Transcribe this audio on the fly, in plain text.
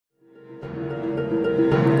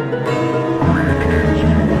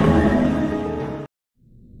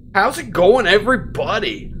How's it going,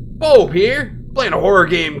 everybody? Bobe here, playing a horror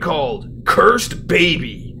game called Cursed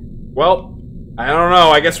Baby. Well, I don't know,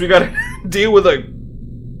 I guess we gotta deal with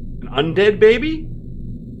an undead baby?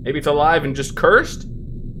 Maybe it's alive and just cursed?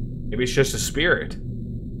 Maybe it's just a spirit.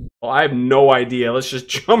 Well, I have no idea, let's just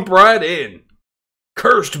jump right in.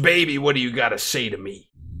 Cursed Baby, what do you gotta say to me?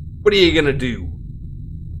 What are you gonna do?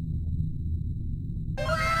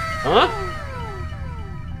 Huh?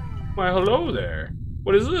 Why, hello there.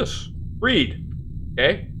 What is this? Read.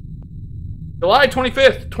 Okay. July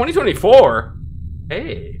 25th, 2024?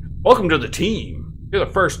 Hey, welcome to the team. Your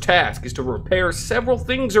first task is to repair several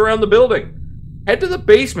things around the building. Head to the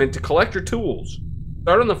basement to collect your tools.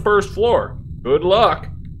 Start on the first floor. Good luck.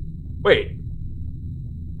 Wait.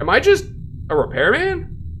 Am I just a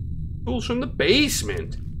repairman? Tools from the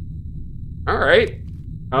basement. Alright.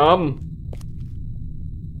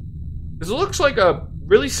 This looks like a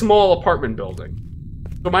really small apartment building.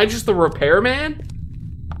 So am I just the repairman?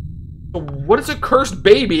 So what does a cursed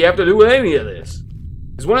baby have to do with any of this?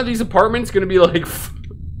 Is one of these apartments gonna be like...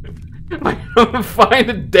 am I gonna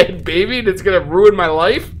find a dead baby and it's gonna ruin my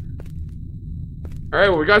life?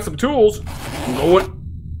 Alright, well we got some tools. I'm going...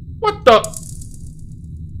 What the...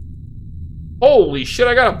 Holy shit,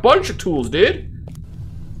 I got a bunch of tools, dude.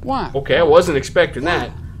 What? Okay, I wasn't expecting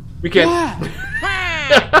that. We can...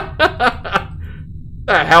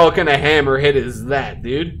 The hell kind of hammer hit is that,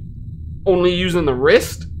 dude? Only using the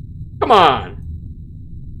wrist? Come on.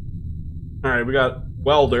 Alright, we got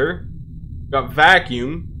welder. We got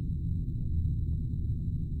vacuum.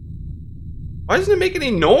 Why doesn't it make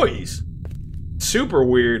any noise? Super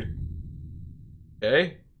weird.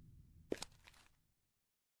 Okay.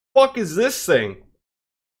 Fuck is this thing?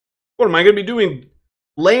 What am I gonna be doing?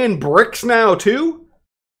 Laying bricks now too?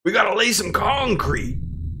 We gotta lay some concrete.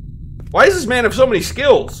 Why does this man have so many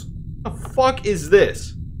skills? What the fuck is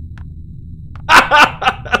this?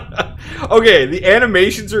 Okay, the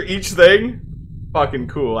animations for each thing. Fucking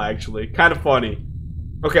cool, actually. Kind of funny.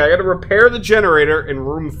 Okay, I gotta repair the generator in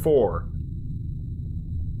room 4.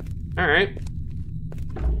 Alright.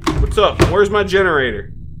 What's up? Where's my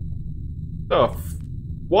generator? What?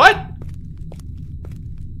 What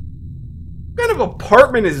kind of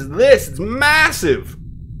apartment is this? It's massive.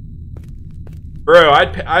 Bro,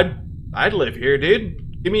 I'd live here,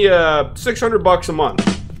 dude. Give me $600 a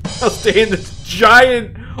month. I'll stay in this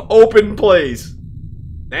giant open place.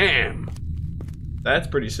 Damn. That's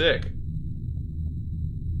pretty sick.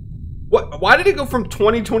 What? Why did it go from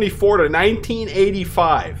 2024 to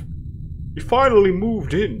 1985? We finally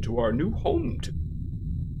moved into our new home.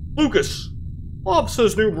 Lucas loves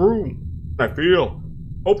his new room. I feel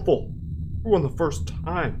hopeful for the first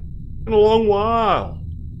time in a long while.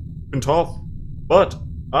 Been tough, but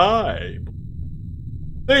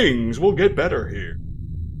things will get better here.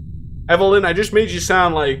 Evelyn, I just made you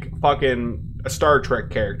sound like fucking a Star Trek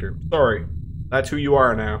character. Sorry. That's who you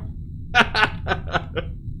are now.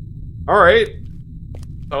 Alright.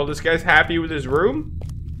 So this guy's happy with his room?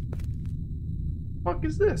 What the fuck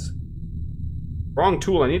is this? Wrong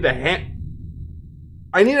tool. I need a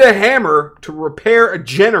hammer to repair a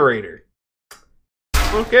generator.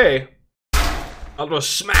 Okay. I'll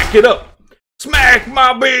just smack it up. Smack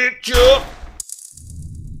my bitch up!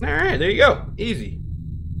 Alright, there you go. Easy.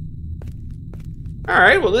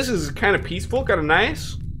 Alright, well this is kind of peaceful, kind of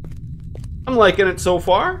nice. I'm liking it so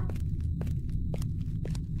far.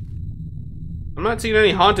 I'm not seeing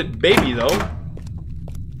any haunted baby though.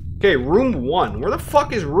 Okay, room 1. Where the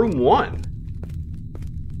fuck is room 1?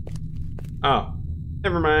 Oh,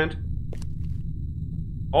 never mind.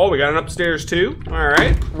 Oh, we got an upstairs too?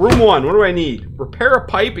 Alright. Room 1, what do I need? Repair a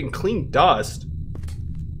pipe and clean dust.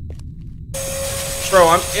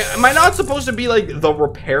 Bro, am I not supposed to be like the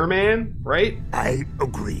repairman, right? I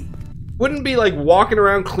agree. Wouldn't be like walking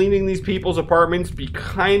around cleaning these people's apartments be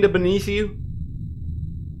kind of beneath you?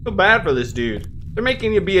 Feel bad for this dude. They're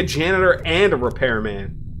making you be a janitor and a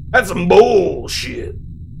repairman. That's some bullshit,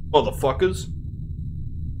 motherfuckers.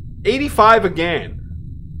 85 again.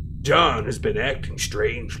 John has been acting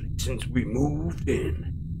strangely since we moved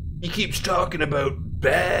in. He keeps talking about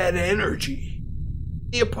bad energy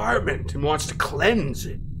in the apartment and wants to cleanse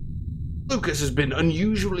it. Lucas has been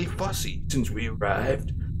unusually fussy since we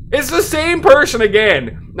arrived. It's the same person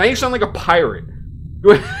again. Now you sound like a pirate.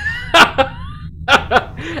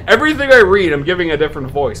 Everything I read, I'm giving a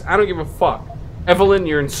different voice. I don't give a fuck. Evelyn,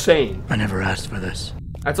 you're insane. I never asked for this.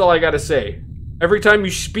 That's all I gotta say. Every time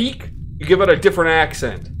you speak, you give it a different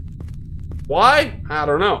accent. Why? I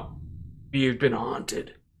don't know. You've been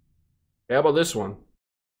haunted. How about this one?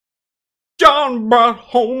 John brought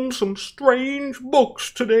home some strange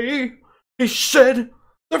books today. He said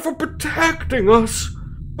They're for protecting us.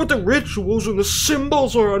 But the rituals and the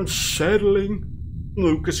symbols are unsettling.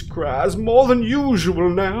 Lucas cries more than usual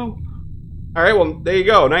now. Alright, well, there you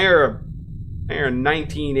go. Now you're a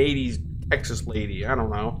 1980s Texas lady. I don't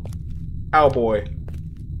know. Cowboy.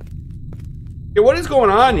 Yeah, what is going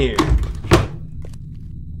on here?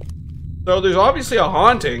 So there's obviously a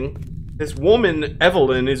haunting. This woman,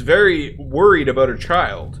 Evelyn, is very worried about her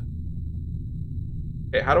child.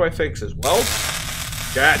 Okay, how do I fix this? Well,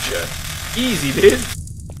 gotcha. Easy, dude.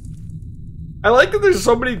 I like that there's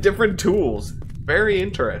so many different tools. Very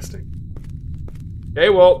interesting. Okay,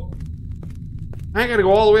 well, I gotta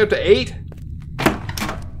go all the way up to 8.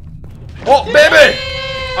 Oh, baby!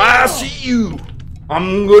 I see you.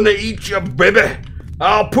 I'm gonna eat you, baby.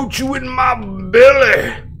 I'll put you in my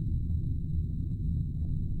belly.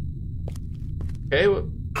 Okay, well.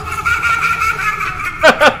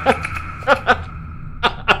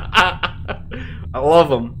 I love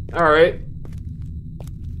them. Alright.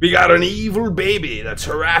 We got an evil baby that's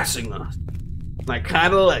harassing us. I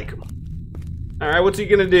kinda like him. Alright, what's he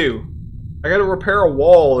gonna do? I gotta repair a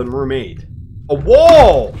wall in room 8. A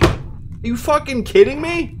wall! Are you fucking kidding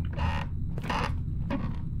me?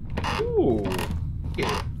 Ooh.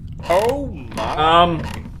 Yeah. Oh my.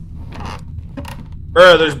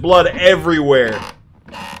 Bruh, there's blood everywhere.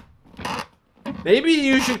 Maybe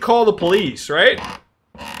you should call the police, right?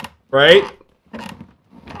 Right?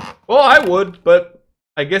 Well, I would, but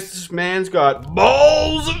I guess this man's got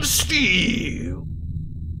balls of steel.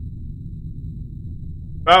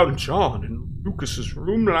 Found John in Lucas's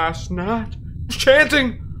room last night. He was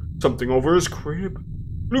chanting something over his crib.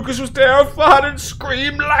 Lucas was terrified and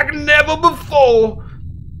screamed like never before.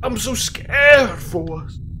 I'm so scared for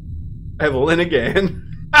us. Evelyn again.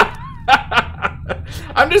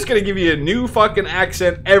 I'm just gonna give you a new fucking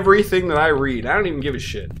accent everything that I read. I don't even give a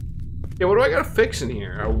shit. Yeah, what do I gotta fix in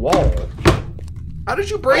here? A wall. How did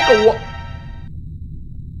you break a wall?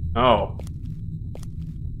 Oh.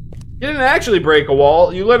 You didn't actually break a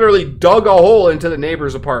wall. You literally dug a hole into the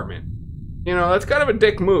neighbor's apartment. You know, that's kind of a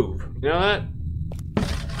dick move. You know that?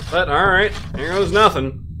 But, alright. Here goes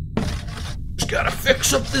nothing. Just gotta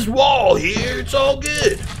fix up this wall here. It's all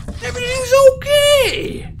good. Everything's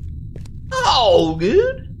okay. All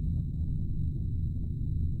good.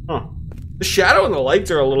 Huh. The shadow and the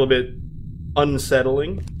lights are a little bit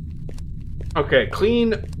unsettling. Okay,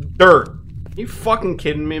 clean dirt. Are you fucking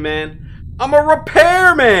kidding me, man? I'm a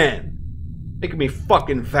repairman! Making me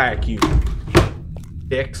fucking vacuum.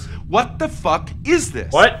 Dicks. What the fuck is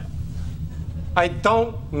this? What? I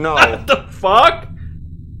don't know. What the fuck?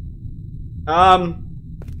 Oh,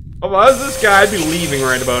 well, how's this guy? I'd be leaving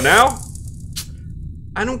right about now.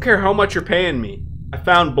 I don't care how much you're paying me. I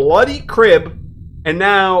found bloody crib, and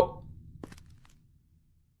now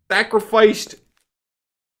sacrificed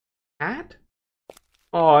cat?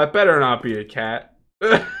 Oh, it better not be a cat.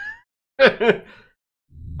 I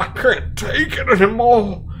can't take it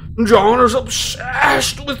anymore. John is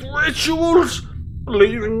obsessed with rituals,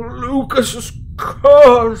 believing Lucas is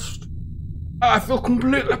cursed. I feel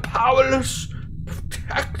completely powerless to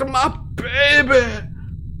protect my baby.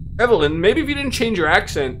 Evelyn, maybe if you didn't change your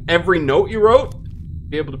accent every note you wrote, you'd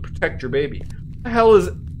be able to protect your baby. What the hell is...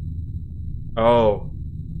 Oh.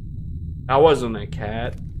 That wasn't a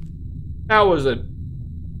cat. That was a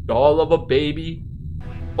doll of a baby.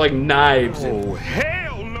 Like knives. Oh,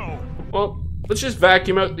 hell no! Well, let's just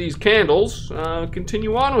vacuum out these candles.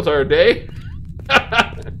 Continue on with our day.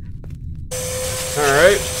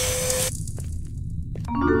 Alright.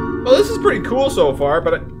 Well, this is pretty cool so far,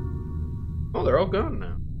 but oh, they're all gone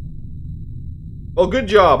now. Well, good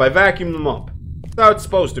job. I vacuumed them up. That's how it's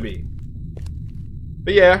supposed to be.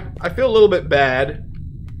 But yeah, I feel a little bit bad.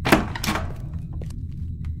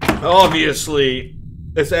 Obviously,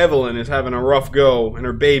 this Evelyn is having a rough go, and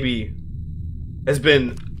her baby has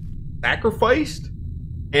been sacrificed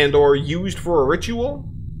and or used for a ritual.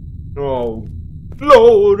 Oh,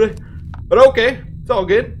 Lord. But okay, it's all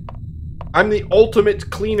good. I'm the ultimate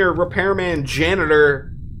cleaner, repairman,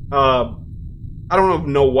 janitor. I don't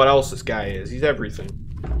know what else this guy is. He's everything.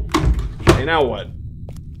 Okay, now what?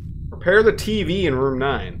 Repair the TV in room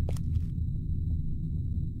 9.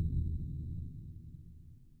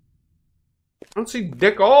 I don't see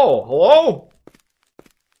dick all. Hello?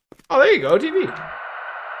 Oh, there you go, TV.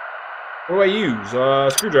 What do I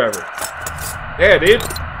use? Screwdriver. Yeah, dude.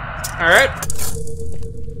 Alright.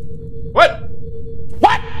 What?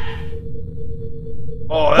 What?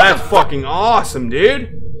 Oh, that's fucking awesome,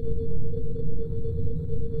 dude.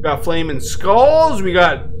 We got flaming skulls. We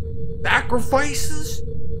got sacrifices.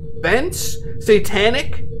 Vents.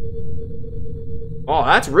 Satanic. Oh,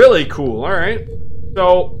 that's really cool. Alright.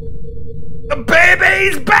 So, the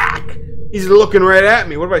baby's back! He's looking right at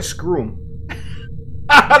me. What if I screw him?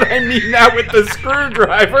 I mean that with the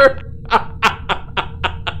screwdriver.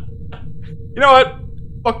 You know what?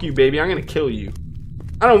 Fuck you, baby. I'm gonna kill you.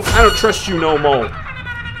 I don't trust you no more.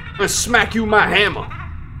 I'm gonna smack you with my hammer.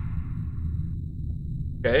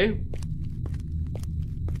 Okay.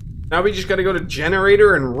 Now we just gotta go to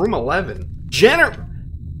generator in room 11.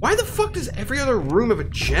 Why the fuck does every other room have a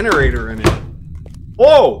generator in it?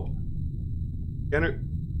 Whoa!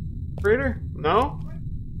 Generator? No?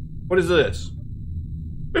 What is this?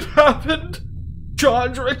 It happened!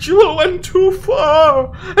 John's ritual went too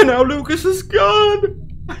far, and now Lucas is gone!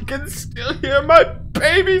 I can still hear my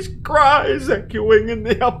baby's cries echoing in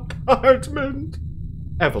the apartment.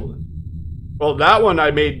 Evelyn. Well, that one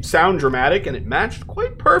I made sound dramatic, and it matched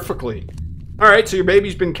quite perfectly. Alright, so your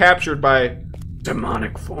baby's been captured by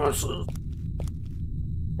demonic forces.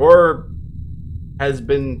 Or has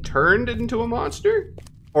been turned into a monster?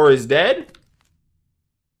 Or is dead?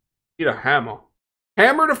 Need a hammer.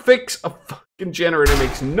 Hammer to fix a fucking generator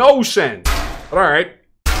makes no sense. But alright.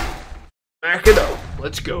 Back it up.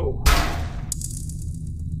 Let's go.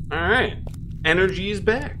 Alright. Energy is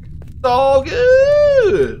back. It's all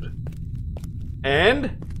good.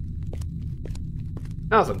 And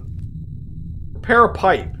nothing. Repair a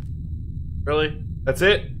pipe. Really? That's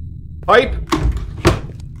it? Pipe?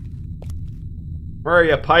 Where are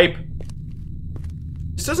you, pipe?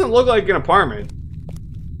 This doesn't look like an apartment.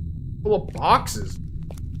 Full of boxes.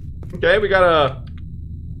 Okay, we got a...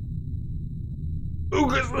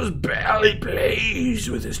 Lucas was barely pleased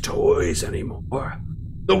with his toys anymore.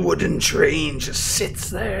 The wooden train just sits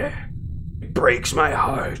there. It breaks my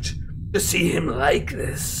heart to see him like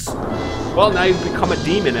this. Well, now you've become a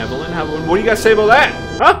demon, Evelyn. What do you got to say about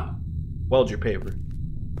that? Huh? Weld your paper.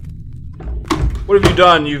 What have you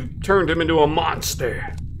done? You've turned him into a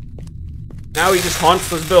monster. Now he just haunts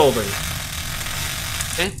this building.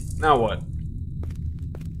 Okay, now what?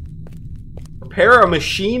 Repair a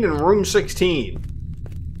machine in room 16.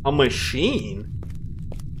 A machine?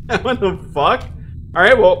 What the fuck?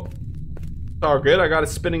 Alright, well, it's all good. I got a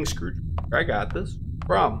spinning screwdriver. I got this. No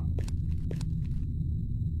problem.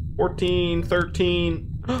 14,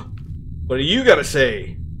 13. What do you gotta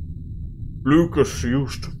say? Lucas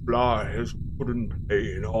used to fly his wooden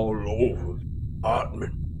plane all over the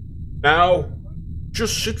apartment. Now,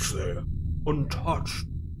 just sits there, untouched,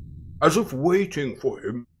 as if waiting for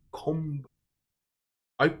him to come back.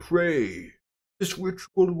 I pray this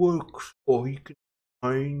ritual works, or he can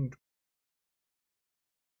find.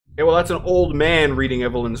 Okay, well, that's an old man reading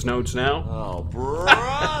Evelyn's notes now. Oh,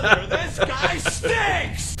 brother, this guy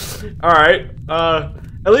stinks! Alright,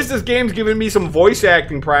 at least this game's giving me some voice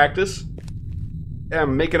acting practice. Yeah,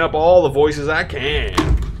 I'm making up all the voices I can.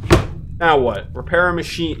 Now what? Repair a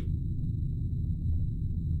machine.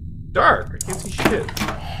 Dark. I can't see shit.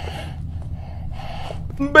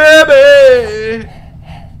 Baby!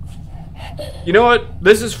 You know what?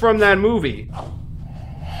 This is from that movie.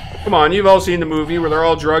 Come on, you've all seen the movie where they're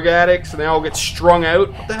all drug addicts and they all get strung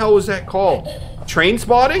out. What the hell was that called? Train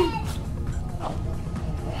Spotting?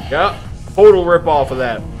 Yeah, total rip-off of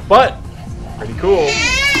that. But, pretty cool.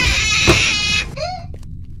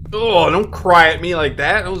 Oh, don't cry at me like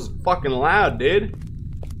that. That was fucking loud, dude.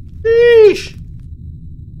 Sheesh.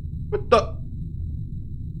 What the?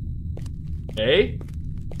 Okay.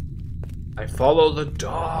 I follow the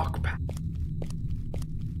dark path.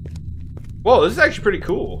 Whoa, this is actually pretty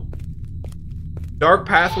cool. Dark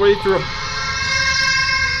pathway through a...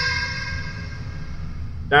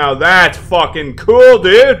 Now that's fucking cool,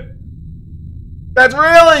 dude. That's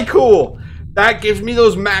really cool. That gives me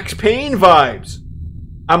those Max Payne vibes.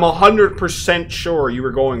 I'm 100% sure you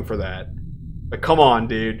were going for that. But come on,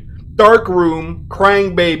 dude. Dark room,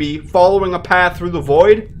 crying baby, following a path through the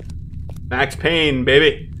void. Max Payne,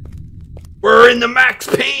 baby. We're in the Max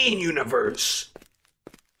Payne universe.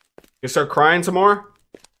 You start crying some more?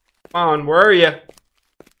 Come on, where are you?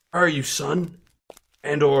 Where are you, son?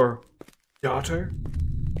 And or daughter?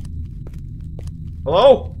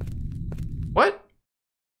 Hello? What?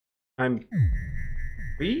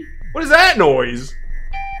 What is that noise?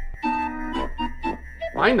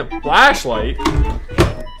 Find the flashlight?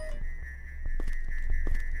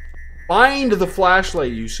 Find the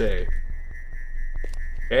flashlight, you say?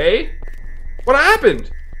 Okay? What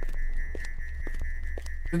happened?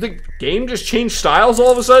 Did the game just change styles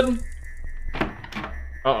all of a sudden?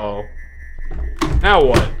 Uh-oh. Now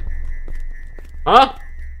what? Huh?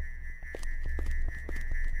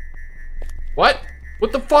 What?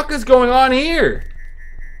 What the fuck is going on here?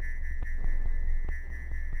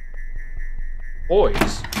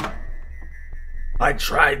 Boys. I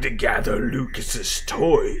tried to gather Lucas's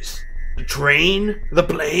toys. The train, the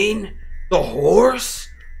plane, the horse.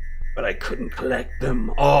 But I couldn't collect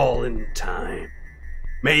them all in time.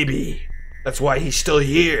 Maybe that's why he's still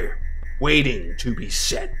here, waiting to be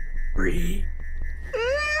set free.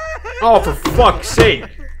 Oh, for fuck's sake.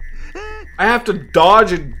 I have to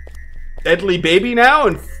dodge a deadly baby now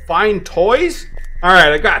and find toys?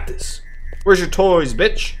 Alright, I got this. Where's your toys,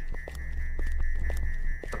 bitch?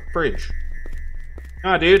 Fridge.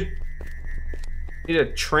 Ah, dude. Need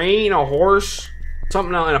a train, a horse,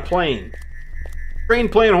 something else, and a plane. Train,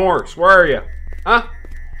 plane, horse. Where are you? Huh?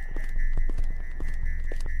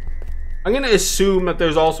 I'm gonna assume that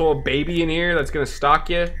there's also a baby in here that's gonna stalk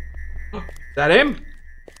you. Is that him?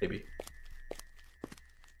 Maybe.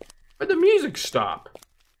 Where'd the music stop?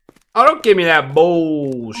 Oh, don't give me that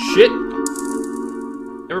bullshit.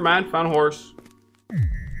 Never mind, found a horse.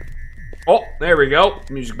 Oh, there we go.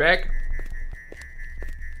 Music back.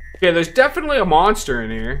 Okay, there's definitely a monster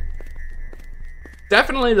in here.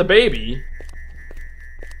 Definitely the baby.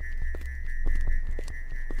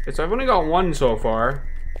 Okay, so I've only got one so far.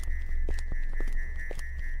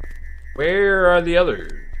 Where are the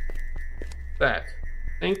others? That.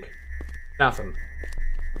 Think? Nothing.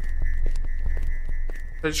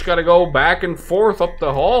 I just gotta go back and forth up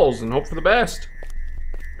the halls and hope for the best.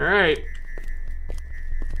 Alright.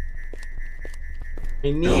 I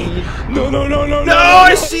need... No,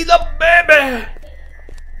 I see the baby!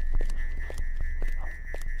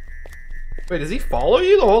 Wait, does he follow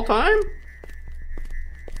you the whole time?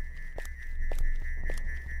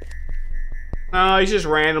 No, he's just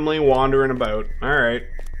randomly wandering about. Alright.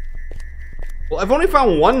 Well, I've only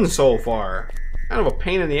found one so far. Kind of a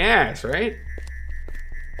pain in the ass, right?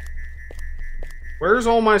 Where's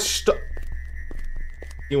all my stuff?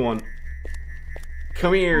 You want?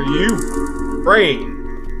 Come here, you.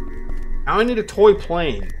 Brain. Now I need a toy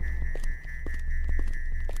plane.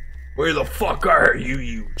 Where the fuck are you,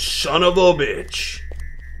 you son of a bitch?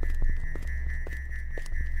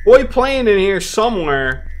 Toy plane in here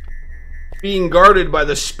somewhere. Being guarded by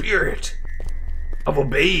the spirit of a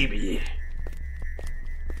baby.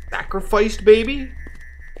 Sacrificed baby?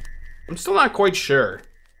 I'm still not quite sure.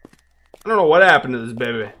 I don't know what happened to this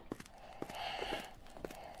baby.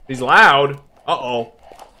 He's loud. Uh-oh.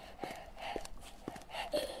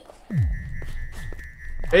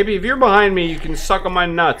 Baby, if you're behind me, you can suck on my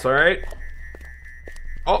nuts, alright?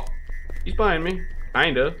 Oh, he's behind me.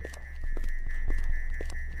 Kinda.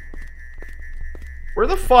 Where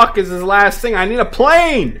the fuck is his last thing? I need a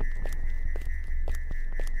plane!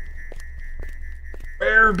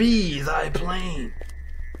 Where be thy plane?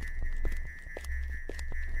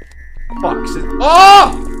 Fuck's it.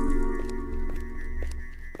 Oh!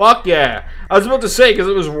 Fuck yeah. I was about to say, because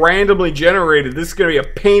it was randomly generated, this is gonna be a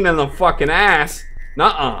pain in the fucking ass.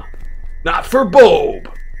 Nuh-uh. Not for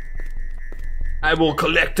Bobe. I will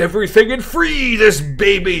collect everything and free this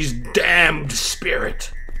baby's damned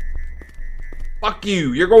spirit. Fuck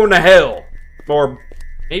you. You're going to hell. Or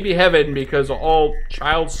maybe heaven, because all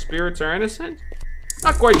child spirits are innocent?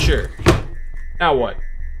 Not quite sure. Now what?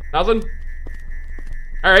 Nothing?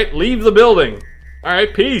 Alright, leave the building.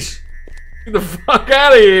 Alright, peace. Get the fuck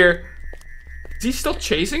out of here. Is he still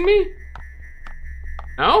chasing me?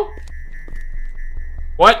 No?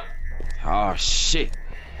 What? Oh shit.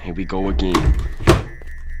 Here we go again.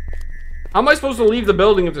 How am I supposed to leave the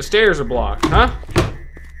building if the stairs are blocked, huh?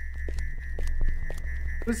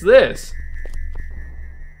 What's this?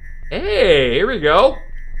 Hey, here we go.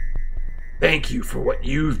 Thank you for what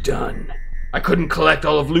you've done. I couldn't collect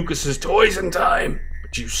all of Lucas's toys in time,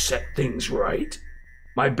 but you set things right.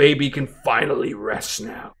 My baby can finally rest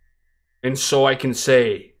now. And so I can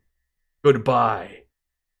say goodbye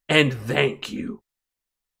and thank you.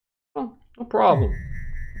 Oh, no problem.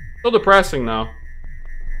 Still depressing though.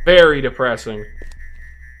 Very depressing.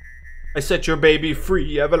 I set your baby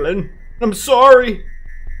free, Evelyn. I'm sorry.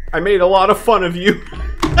 I made a lot of fun of you.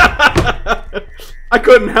 I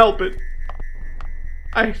couldn't help it.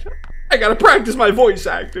 I gotta practice my voice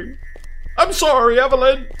acting. I'm sorry,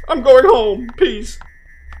 Evelyn. I'm going home. Peace.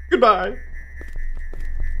 Goodbye.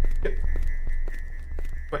 Do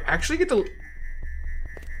I actually get to...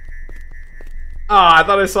 Ah, I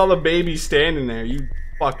thought I saw the baby standing there, you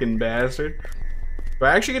fucking bastard. Do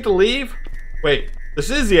I actually get to leave? Wait, this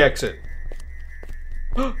is the exit.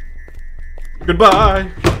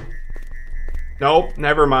 Goodbye. Nope,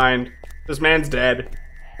 never mind. This man's dead.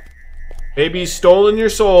 Baby's stolen your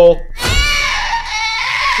soul.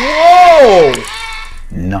 Whoa!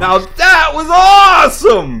 No. Now that was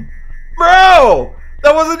awesome! Bro!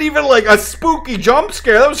 That wasn't even like a spooky jump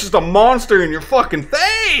scare. That was just a monster in your fucking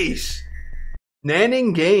face!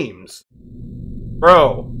 Nanning Games.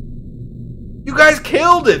 Bro. You guys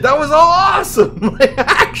killed it. That was all awesome.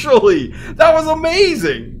 Actually, that was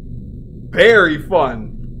amazing. Very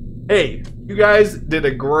fun. Hey, you guys did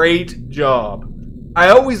a great job. I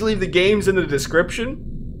always leave the games in the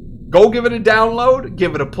description. Go give it a download,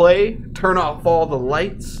 give it a play, turn off all the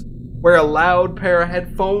lights, wear a loud pair of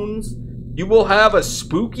headphones. You will have a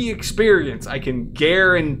spooky experience, I can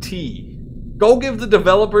guarantee. Go give the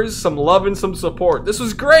developers some love and some support. This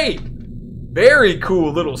was great. Very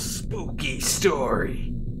cool little spooky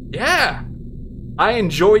story. Yeah, I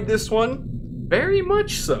enjoyed this one very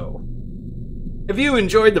much so. If you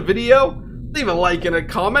enjoyed the video, leave a like and a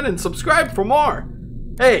comment and subscribe for more.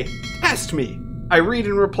 Hey, test me. I read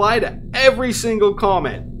and reply to every single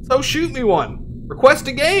comment, so shoot me one. Request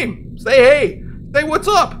a game. Say hey. Say what's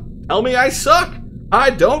up. Tell me I suck. I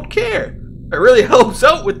don't care. It really helps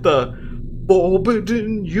out with the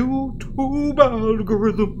forbidden YouTube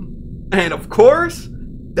algorithm. And of course,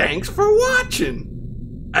 thanks for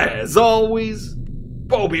watching. As always,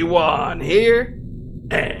 Bobe-Wan here,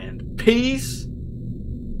 and peace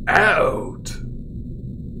out.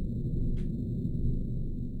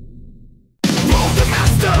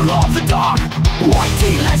 Of the dark, white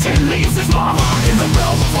tea legend leaves his mama in the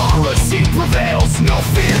realm of horror. She prevails, no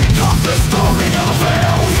fear of the story of her.